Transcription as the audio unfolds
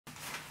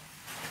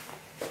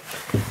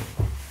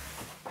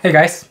Hey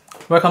guys,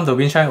 welcome to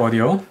Winshine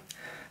Audio.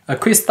 A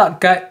quick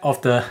start guide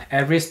of the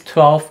Xlr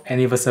 12th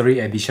anniversary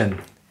edition.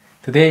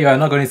 Today you are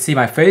not going to see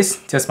my face,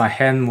 just my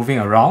hand moving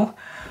around.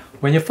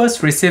 When you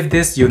first receive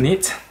this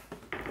unit,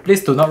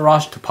 please do not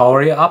rush to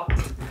power it up.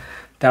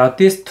 There are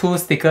these two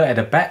stickers at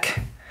the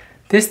back.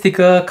 This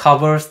sticker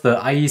covers the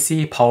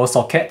IEC power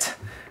socket,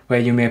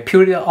 where you may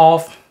peel it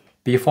off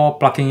before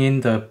plugging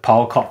in the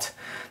power cord.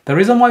 The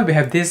reason why we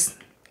have this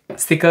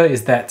sticker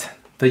is that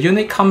the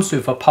unit comes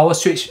with a power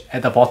switch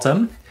at the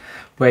bottom,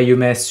 where you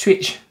may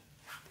switch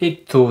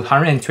it to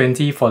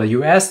 120 for the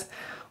US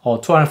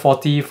or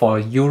 240 for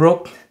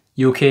Europe,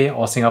 UK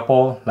or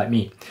Singapore like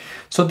me.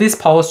 So this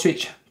power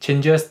switch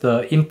changes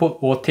the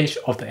input voltage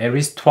of the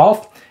Xlr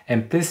 12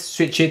 and please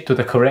switch it to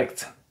the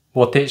correct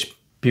voltage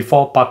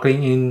before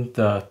plugging in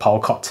the power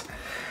cord.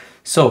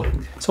 So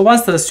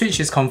once the switch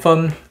is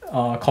confirmed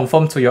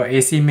to your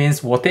AC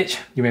mains voltage,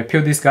 you may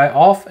peel this guy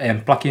off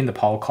and plug in the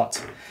power cord.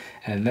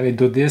 And let me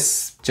do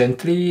this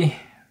gently.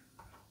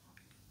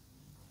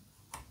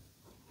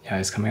 Yeah,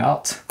 it's coming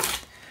out.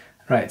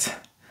 Right.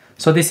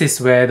 So this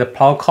is where the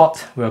power cord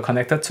will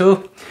connect it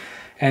to.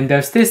 And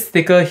there's this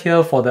sticker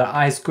here for the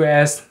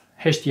I2S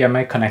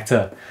HDMI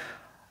connector.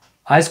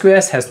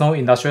 I2S has no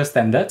industrial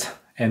standard,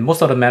 and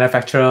most of the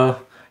manufacturers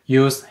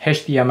use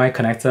HDMI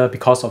connector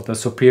because of the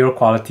superior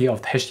quality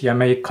of the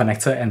HDMI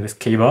connector and this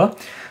cable.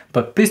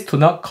 But please do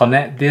not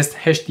connect this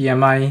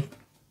HDMI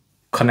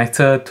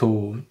connector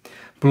to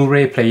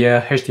Blu-ray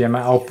player HDMI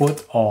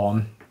output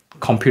or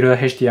computer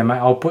HDMI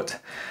output.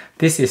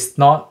 This is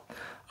not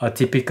a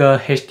typical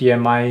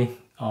HDMI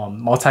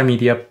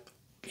multimedia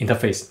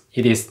interface.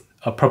 It is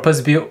a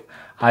purpose-built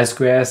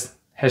I2S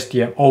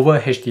HDMI over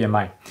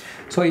HDMI.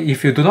 So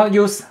if you do not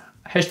use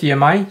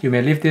HDMI, you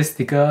may leave this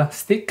sticker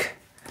stick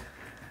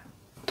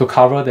to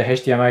cover the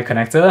HDMI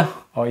connector,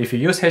 or if you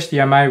use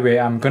HDMI,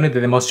 where I'm going to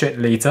demonstrate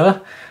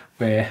later,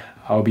 where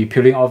I'll be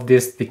peeling off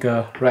this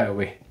sticker right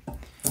away.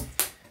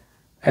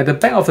 At the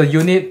back of the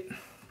unit,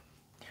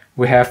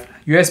 we have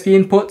USB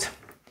input,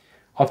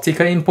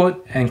 optical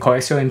input, and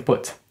coaxial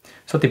input.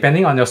 So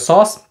depending on your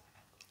source,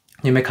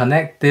 you may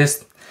connect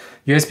this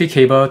USB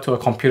cable to a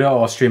computer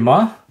or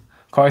streamer,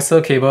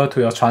 coaxial cable to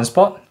your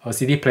transport, or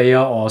CD player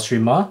or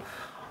streamer,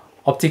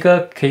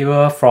 optical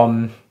cable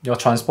from your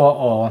transport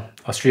or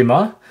a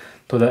streamer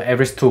to the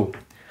Xlr 2.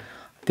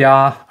 There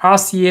are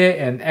Rca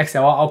and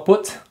Xlr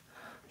output.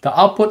 The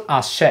output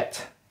are shared.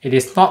 It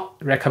is not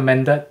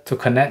recommended to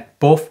connect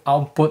both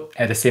output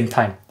at the same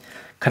time.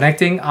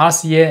 Connecting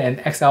Rca and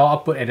Xlr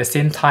output at the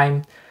same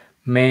time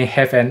may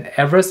have an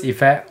adverse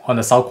effect on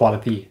the sound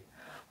quality.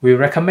 We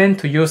recommend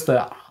to use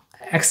the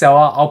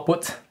Xlr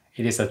output.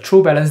 It is a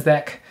true balance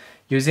deck.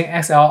 Using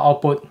Xlr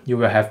output, you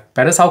will have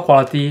better sound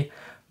quality,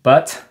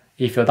 but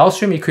if your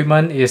downstream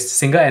equipment is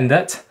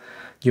single-ended,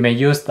 you may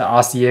use the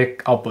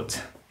Rca output.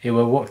 It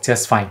will work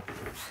just fine.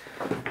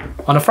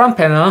 On the front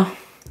panel,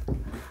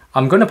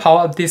 I'm going to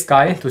power up this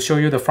guy to show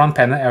you the front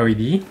panel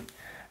LED.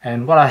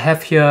 And what I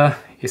have here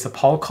is a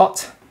power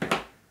cord,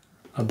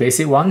 a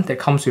basic one that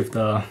comes with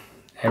the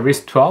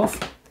Xlr 12,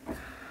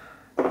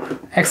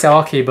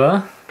 XLR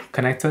cable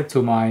connected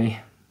to my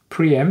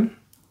preamp,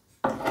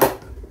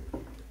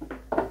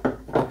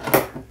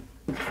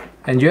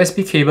 and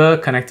USB cable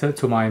connected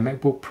to my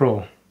MacBook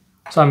Pro.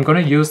 So I'm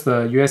going to use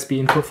the USB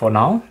input for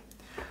now.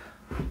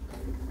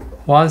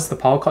 Once the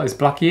power cord is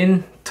plugged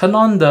in, turn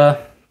on the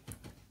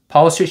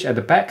power switch at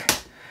the back,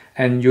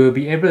 and you'll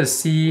be able to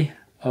see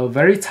a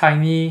very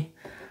tiny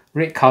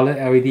red colored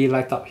LED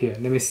light up here.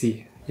 Let me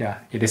see. Yeah,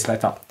 it is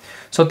light up.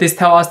 So this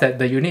tells us that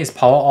the unit is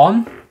power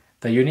on,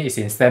 the unit is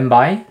in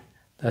standby,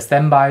 the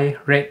standby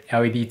red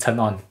LED turn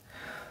on.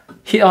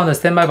 Hit on the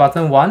standby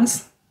button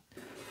once,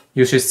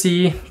 you should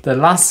see the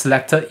last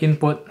selected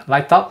input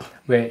light up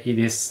where it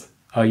is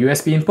a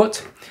USB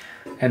input,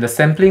 and the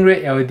sampling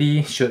rate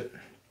LED should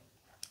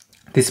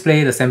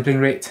display the sampling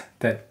rate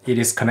that it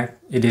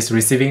is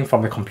receiving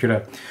from the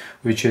computer,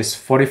 which is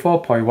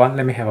 44.1.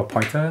 Let me have a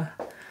pointer,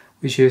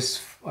 which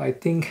is, I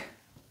think,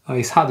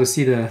 it's hard to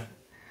see the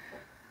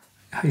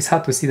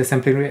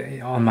sampling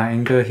rate on my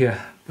angle here,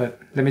 but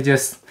let me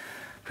just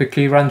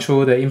quickly run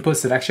through the input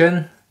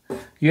selection.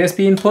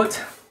 USB input,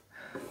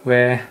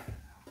 where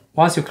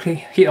once you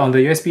hit on the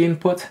USB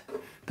input,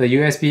 the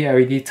USB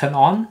LED turn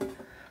on.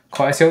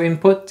 Coaxial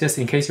input, just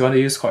in case you want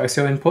to use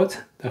coaxial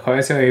input, the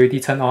coaxial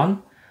LED turn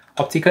on.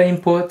 Optical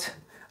input,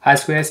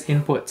 I2S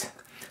input.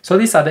 So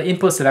these are the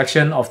input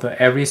selection of the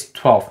Xlr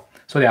 12.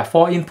 So there are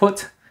 4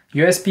 input: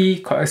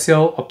 USB,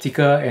 coaxial,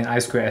 optical, and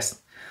I2S.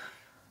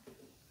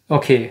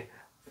 Okay,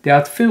 there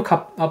are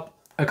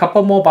a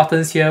couple more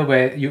buttons here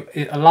where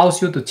it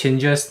allows you to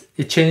change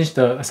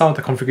some of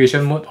the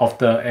configuration mode of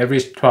the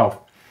Xlr 12.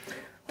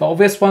 The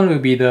obvious one will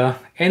be the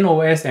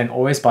NOS and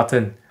OS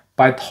button.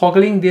 By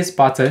toggling this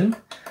button,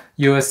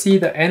 you will see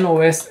the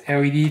NOS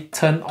LED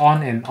turn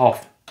on and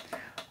off.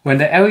 When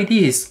the LED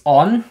is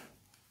on,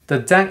 the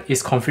deck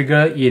is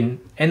configured in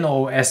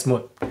NOS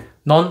mode,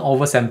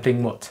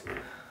 non-oversampling mode.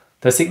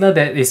 The signal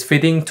that is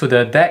feeding to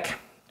the deck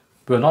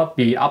will not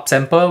be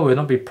upsampled, will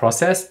not be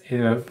processed.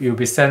 It will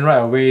be sent right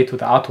away to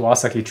the R2R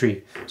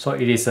circuitry. So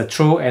it is a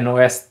true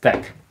NOS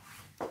deck.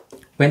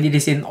 When it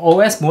is in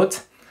OS mode,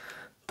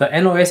 the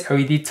NOS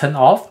LED turn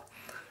off.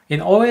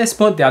 In OS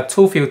mode, there are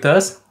two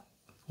filters.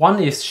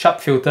 One is sharp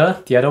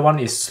filter, the other one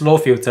is slow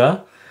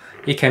filter.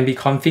 It can be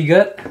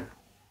configured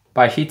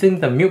by hitting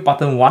the mute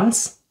button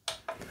once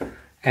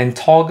and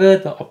toggle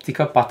the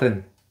optical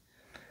button.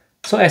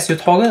 So as you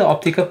toggle the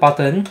optical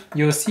button,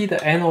 you'll see the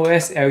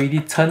NOS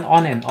LED turn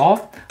on and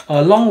off,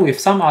 along with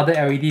some other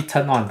LED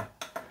turn on,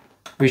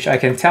 which I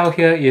can tell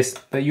here is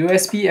the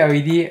USB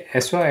LED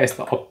as well as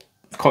the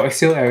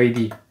coaxial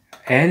LED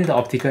and the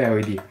optical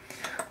LED.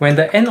 When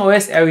the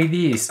NOS LED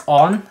is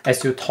on,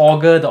 as you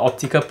toggle the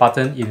optical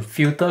button in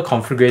filter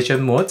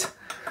configuration mode,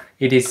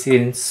 it is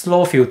in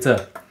slow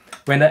filter.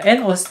 When the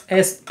NOS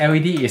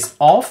LED is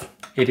off,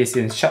 it is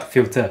in sharp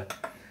filter.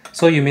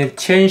 So you may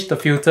change the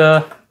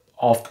filter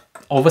of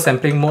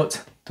oversampling mode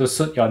to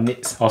suit your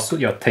needs or suit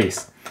your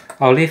taste.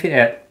 I'll leave it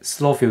at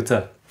slow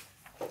filter.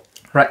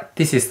 Right,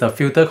 this is the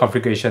filter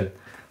configuration.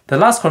 The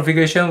last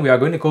configuration we are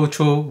going to go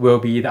through will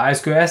be the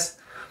I2S,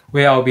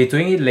 where I'll be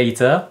doing it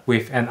later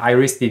with an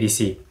Iris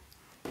DDC.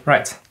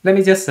 Right, let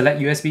me just select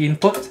USB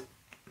input,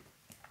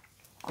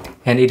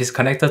 and it is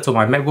connected to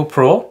my MacBook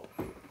Pro,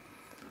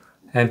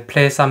 and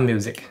play some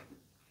music.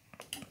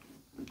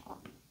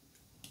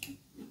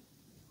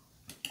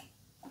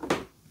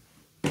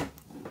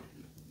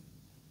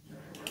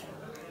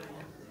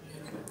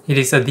 It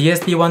is a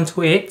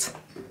DSD128,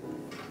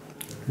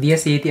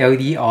 DSD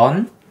LED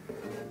on.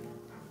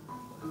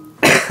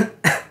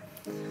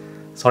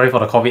 Sorry for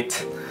the COVID.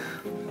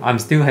 I'm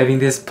still having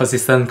this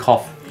persistent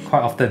cough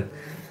quite often.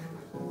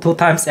 2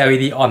 times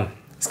LED on,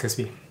 excuse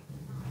me.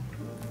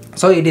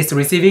 So it is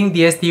receiving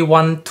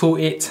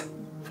DSD128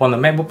 from the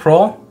MacBook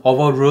Pro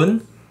over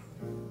run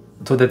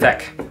to the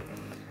deck.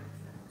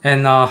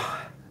 And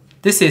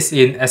this is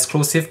in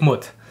exclusive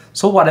mode.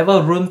 So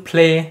whatever run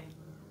play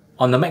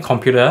on the Mac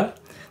computer,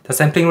 the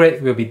sampling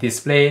rate will be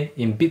displayed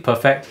in bit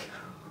perfect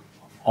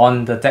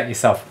on the deck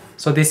itself.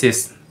 So the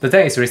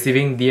deck is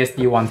receiving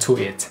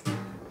DSD128.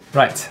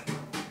 Right.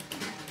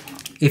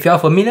 If you are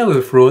familiar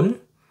with Rune,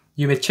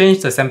 you may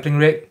change the sampling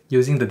rate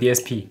using the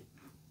DSP.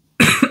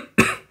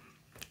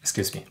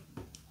 Excuse me.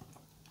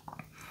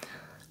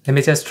 Let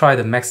me just try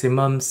the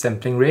maximum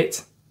sampling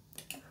rate.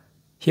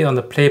 Hit on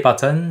the play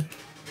button.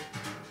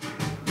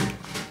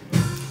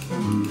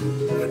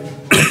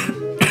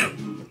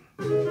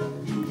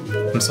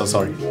 I'm so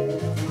sorry.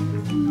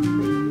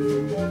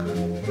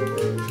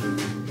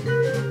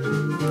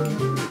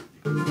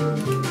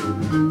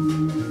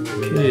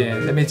 Okay,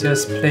 let me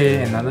just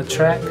play another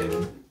track.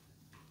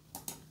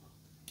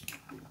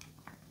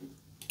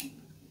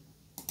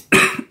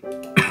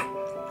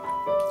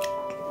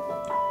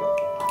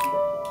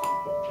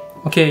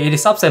 Okay, it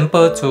is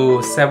upsampled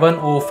to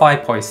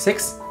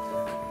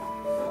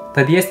 705.6.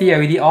 The DSD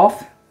LED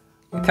off.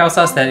 It tells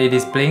us that it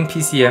is playing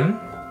PCM.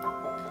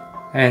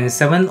 And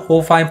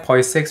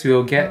 705.6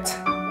 will get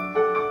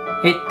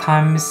 8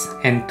 times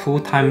and 2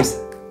 times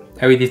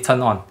LED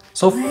turn on.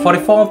 So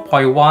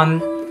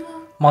 44.1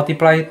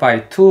 multiplied by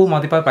 2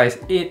 multiplied by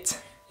 8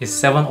 is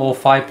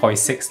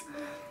 705.6.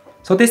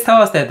 So this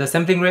tells us that the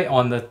sampling rate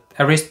on the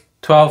average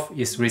 12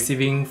 is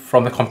receiving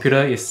from the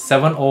computer is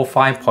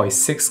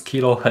 705.6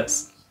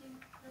 kHz.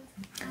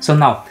 So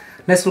now,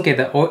 let's look at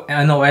the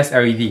NOS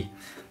LED.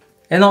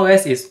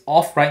 NOS is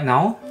off right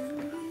now,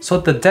 so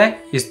the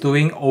deck is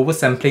doing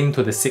oversampling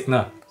to the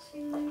signal.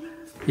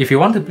 If you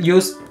want to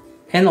use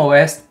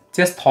NOS,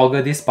 just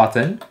toggle this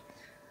button.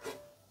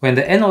 When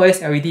the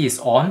NOS LED is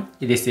on,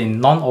 it is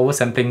in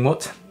non-oversampling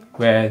mode,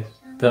 where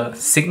the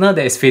signal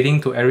that is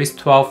feeding to Aries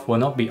 12 will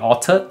not be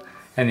altered,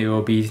 and it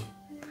will be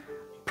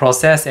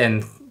processed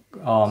and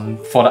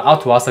for the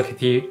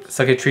R2R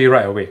circuitry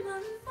right away.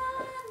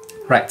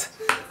 Right.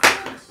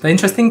 The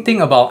interesting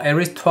thing about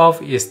Aries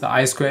 12 is the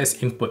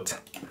I2S input.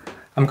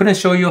 I'm going to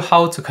show you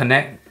how to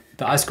connect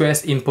the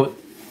I2S input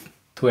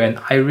to an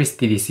Iris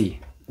DDC.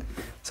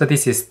 So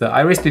this is the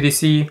Iris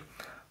DDC.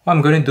 What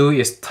I'm going to do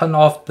is turn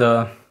off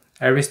the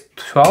Aries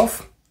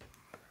 12,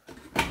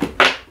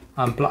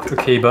 unplug the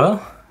cable,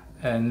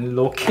 and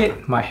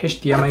locate my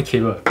HDMI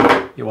cable.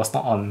 It was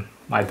not on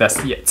my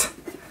desk yet.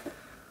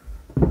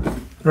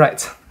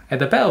 Right, at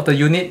the back of the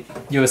unit,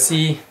 you'll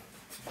see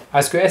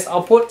I2S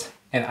output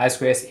and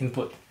I2S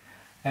input.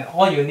 And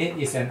all you need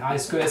is an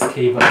I2S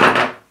cable.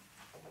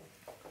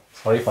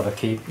 Sorry for the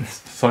cable,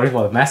 sorry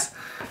for the mess.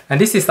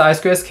 And this is the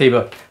I2S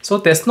cable. So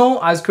there's no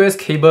I2S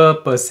cable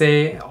per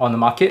se on the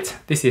market.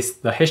 This is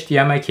the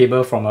HDMI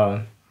cable from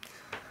a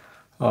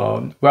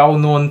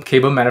well-known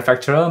cable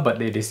manufacturer,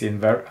 but it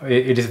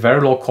is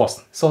very low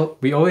cost. So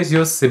we always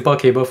use simple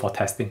cable for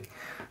testing.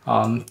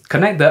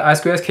 Connect the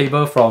I2S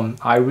cable from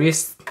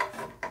Iris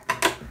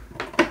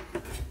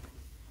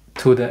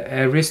to the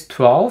Aries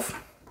 12.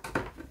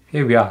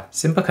 Here we are,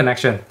 simple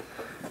connection.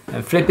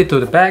 And flip it to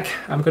the back.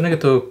 I'm gonna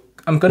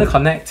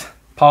connect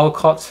power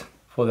cord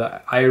for the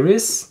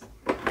Iris,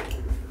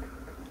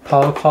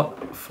 power cord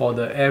for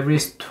the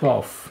Aries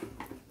 12.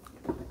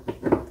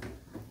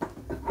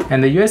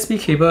 And the USB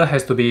cable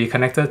has to be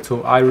connected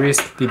to Iris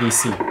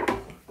DDC,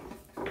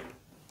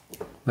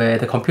 where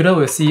the computer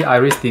will see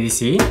Iris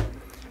DDC,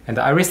 and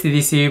the Iris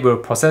DDC will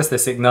process the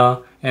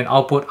signal and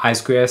output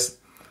I2S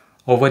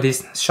over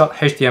this short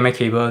HDMI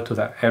cable to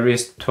the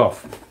Iris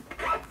 12.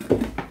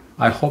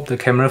 I hope the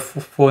camera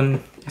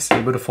phone is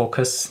able to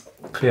focus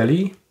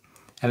clearly.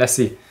 And let's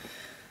see.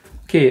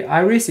 Okay,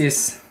 Iris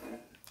is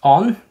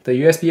on, the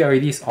USB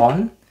LED is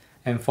on,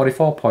 and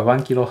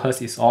 44.1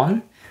 kHz is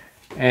on.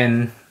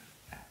 And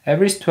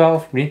Iris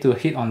 12, we need to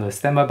hit on the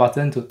standby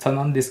button to turn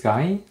on this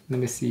guy. Let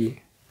me see.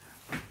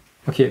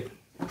 Okay,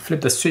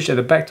 flip the switch at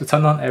the back to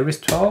turn on Iris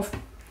 12.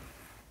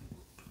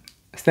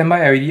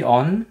 Standby LED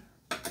on.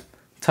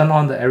 Turn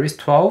on the Iris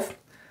 12.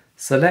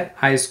 Select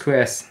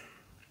I2S.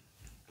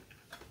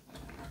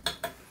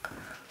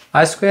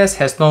 I2S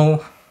has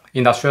no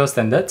industrial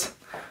standard.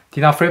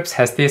 DENAFRIPS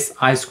has this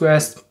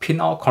I2S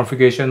pinout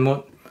configuration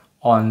mode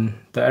on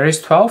the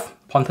Iris 12,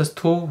 Pontus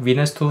 2,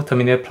 Venus 2,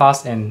 Terminator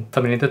Plus, and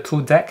Terminator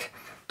 2 deck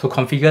to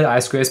configure the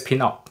I2S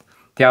pinout.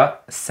 There are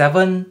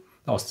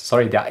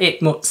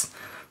 8 modes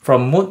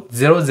from mode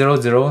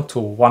 000 to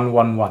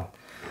 111.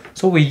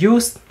 So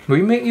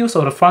we make use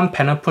of the front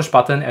panel push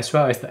button as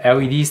well as the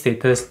LED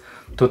status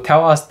to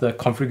tell us the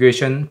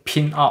configuration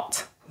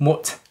pinout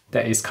mode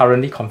that is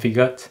currently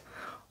configured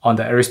on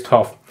the Iris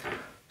 12.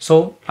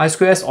 So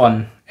I2S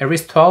on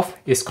Iris 12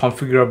 is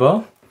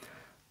configurable.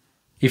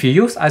 If you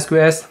use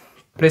I2S,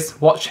 please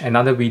watch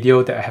another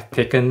video that I have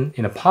taken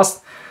in the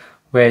past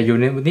where you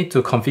need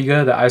to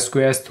configure the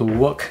I2S to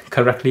work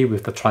correctly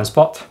with the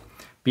transport,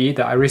 be it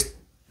the Iris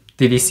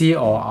DDC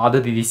or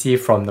other DDC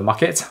from the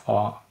market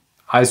or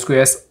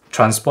I2S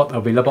transport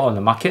available on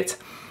the market,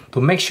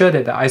 to make sure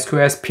that the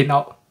I2S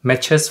pinout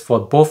matches for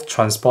both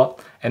transport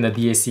and the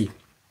DAC.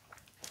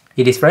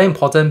 It is very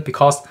important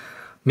because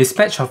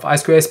mismatch of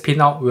I2S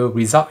pinout will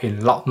result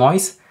in loud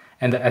noise,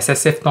 and the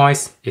excessive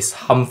noise is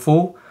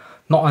harmful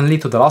not only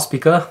to the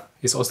loudspeaker,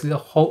 it's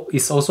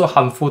also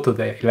harmful to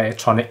the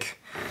electronic.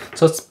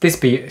 So please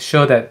be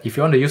sure that if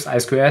you want to use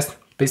I2S,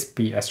 please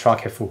be extra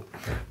careful.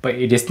 But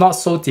it is not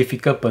so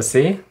difficult per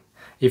se.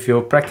 If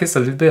you practice a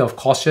little bit of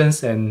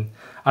cautions and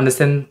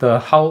understand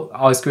how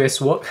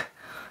I2S work,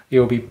 it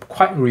will be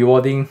quite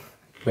rewarding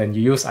when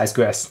you use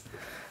I2S.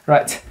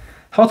 Right,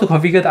 how to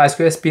configure the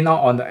I2S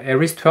pinout on the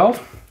Iris 12?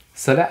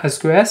 Select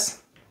I2S.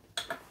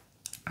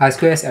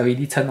 I2S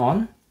LED turn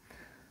on.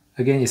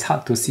 Again, it's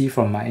hard to see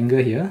from my angle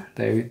here.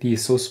 The LED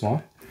is so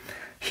small.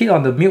 Hit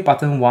on the mute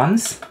button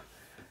once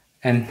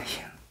and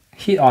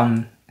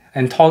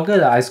toggle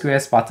the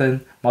I2S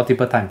button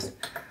multiple times.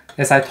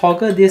 As I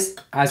toggle this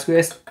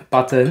I2S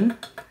button,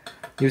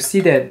 you see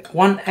that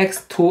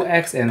 1x,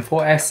 2x, and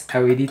 4x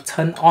LED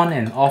turn on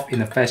and off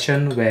in a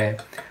fashion where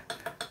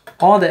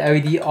all the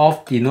LED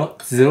off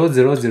denote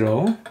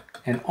 000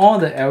 and all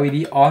the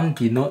LED on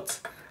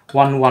denotes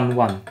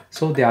 111.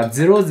 So there are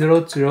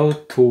 000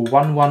 to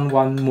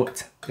 111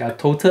 modes. There are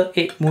total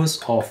 8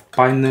 modes of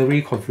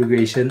binary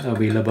configuration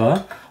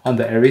available on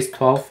the Iris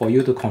 12 for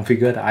you to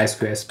configure the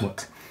I2S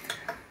mode.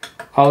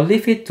 I'll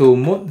leave it to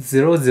mode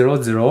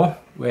 000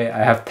 where I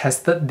have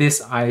tested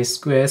this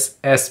I2S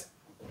as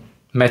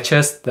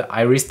matches the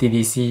Iris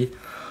DDC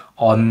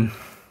on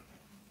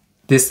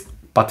this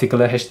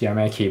particular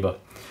HDMI cable.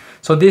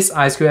 So this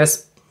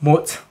I2S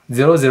mode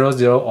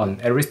 000 on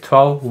Iris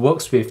 12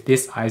 works with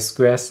this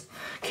I2S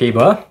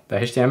cable, the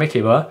HDMI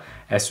cable,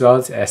 as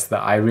well as the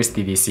Iris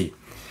DDC.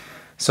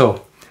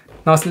 So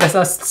now let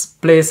us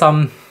play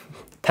some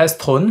test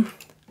tone.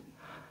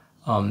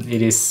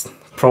 It is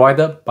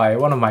provided by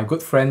one of my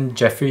good friend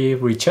Jeffrey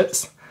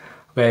Richards,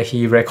 where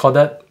he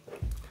recorded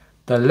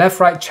the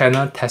left-right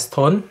channel test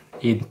tone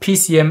in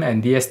PCM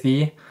and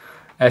DSD,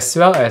 as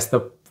well as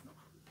the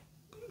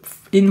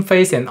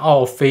in-phase and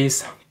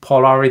out-of-phase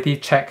polarity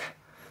check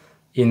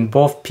in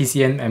both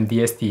PCM and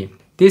DSD.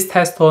 These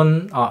test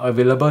tones are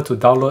available to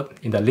download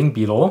in the link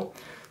below.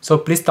 So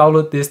please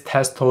download this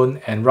test tone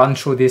and run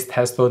through this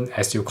test tone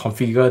as you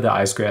configure the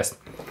I2S.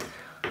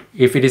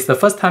 If it is the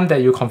first time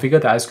that you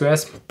configure the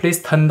I2S,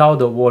 please turn down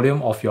the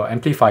volume of your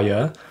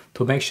amplifier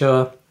to make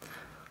sure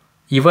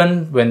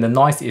even when the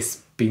noise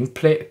is being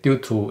played due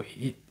to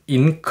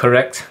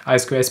incorrect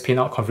I2S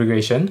pinout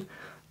configuration,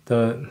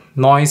 the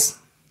noise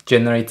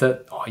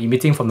generated or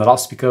emitting from the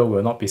loudspeaker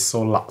will not be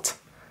so loud.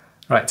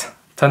 Right,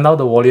 turn down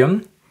the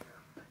volume,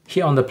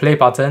 hit on the play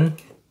button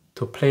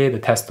to play the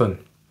test tone.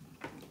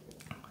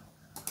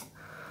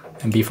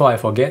 And before I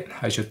forget,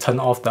 I should turn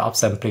off the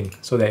upsampling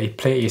so that it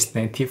plays its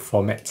native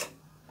format.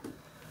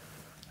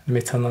 Let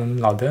me turn on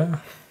louder.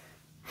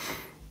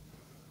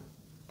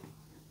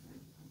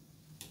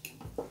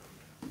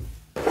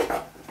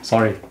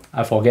 Sorry,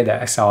 I forget the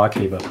XLR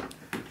cable.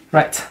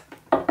 Right,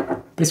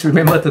 please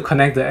remember to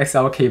connect the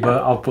XLR cable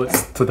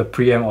outputs to the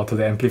preamp or to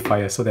the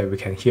amplifier so that we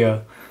can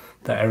hear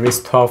the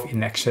Iris 12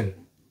 in action.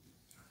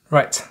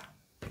 Right,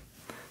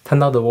 turn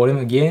down the volume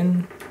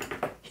again,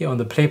 hit on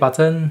the play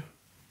button.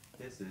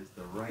 This is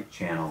the right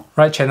channel.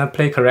 Right channel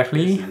play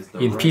correctly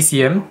in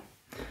PCM.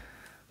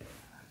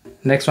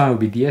 Next one will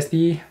be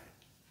DSD.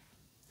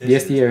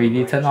 DSD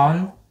LED turn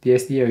on.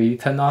 DSD LED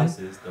turned on. This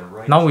is the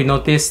right Now we channel.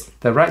 notice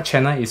the right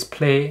channel is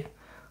played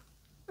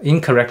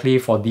incorrectly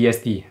for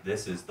DSD.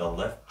 This is the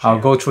left channel.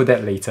 I'll go through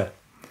that later.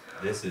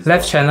 This is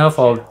Left the channel right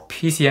for channel.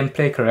 PCM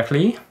play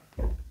correctly.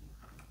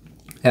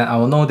 And I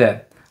will know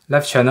that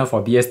left channel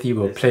for DSD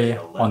will This is play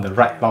the left on the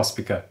right channel.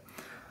 loudspeaker.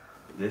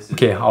 This is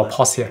Okay, the I'll left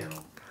pause here.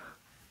 channel.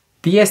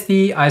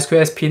 DSD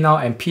I2S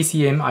pinout and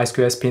PCM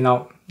I2S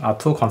pinout are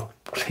two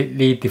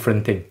completely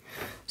different things.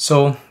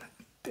 So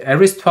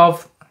Aries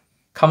 12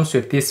 comes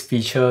with this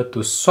feature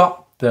to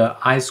swap the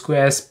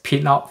I2S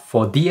pinout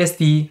for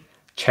DSD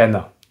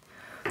channel.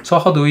 So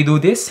how do we do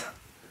this?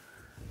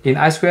 In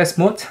I2S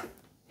mode,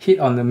 hit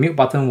on the mute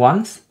button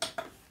once,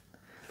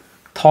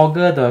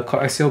 toggle the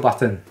coaxial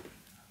button.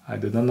 I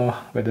do not know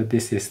whether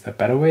this is the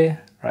better way,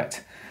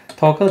 right?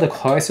 Toggle the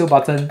coaxial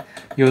button,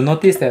 you'll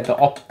notice that the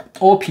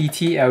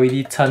OPT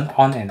LED turn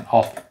on and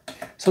off.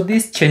 So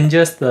this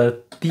changes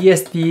the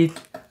DSD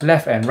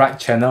left and right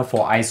channel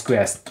for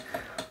I2S.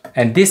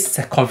 And this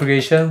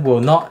configuration will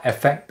not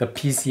affect the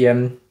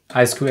PCM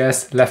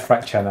I2S left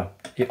right channel.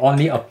 It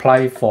only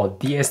applies for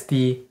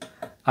DSD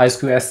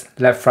I2S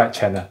left right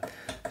channel.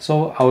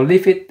 So I'll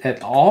leave it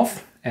at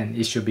off and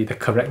it should be the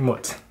correct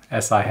mode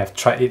as I have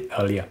tried it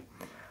earlier.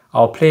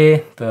 I'll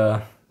play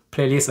the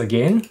playlist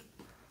again.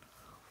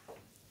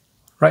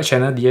 Right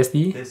channel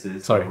DSD, This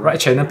is sorry, the right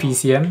channel channel.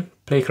 PCM,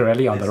 play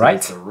correctly on This the right.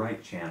 is the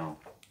right channel.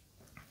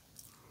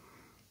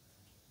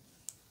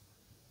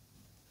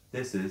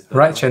 This is the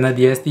Right channel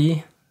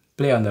DSD,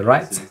 play on the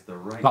right. This is the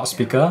right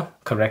Loudspeaker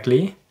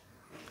correctly.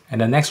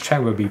 And the next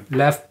track will be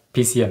left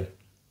PCM.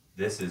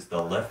 This is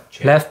the left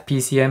channel. Left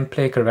PCM,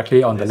 play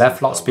correctly on the This left is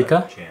the loudspeaker.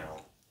 left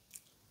channel.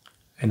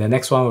 And the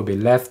next one will be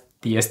left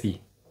DSD.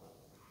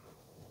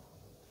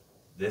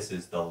 This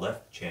is the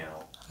left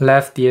channel.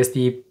 Left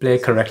DSD, play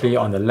correctly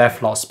on the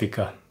left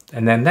loudspeaker.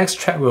 And then next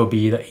track will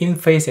be the in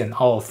phase and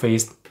out of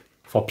phase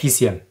for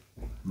PCM.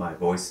 My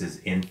voice is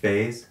in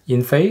phase.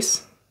 In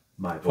phase,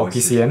 My For voice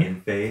is PCM.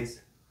 in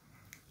phase.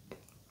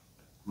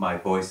 My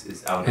voice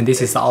is out of and this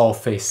phase. is out of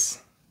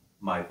phase.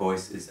 My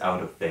voice is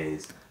out of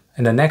phase.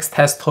 And the next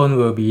test tone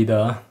will be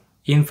the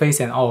in phase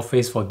and out of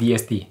phase for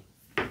DSD.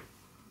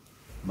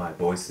 My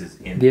voice is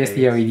in DSD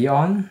phase. LED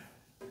on,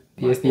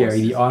 My DSD voice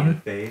LED is on, In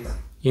phase.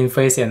 in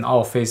phase and out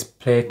of phase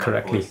play My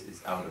correctly. voice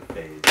is out of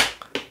phase.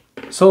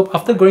 So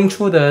after going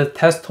through the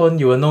test tone,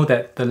 you will know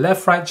that the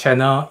left-right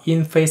channel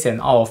in phase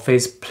and out of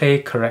phase play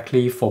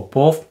correctly for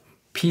both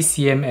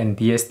PCM and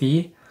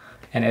DSD.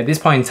 And at this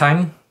point in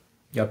time,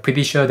 you're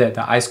pretty sure that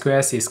the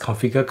I2S is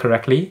configured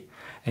correctly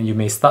and you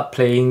may start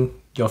playing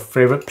your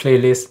favorite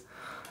playlist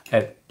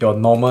at your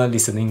normal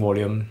listening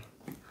volume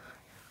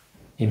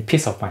in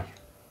peace of mind.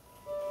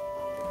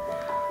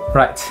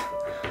 Right,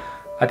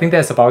 I think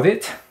that's about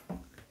it.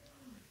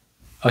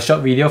 A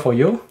short video for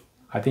you.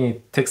 I think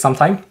it takes some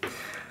time.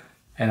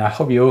 And I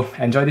hope you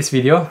enjoy this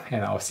video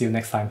and I'll see you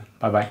next time.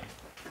 Bye bye.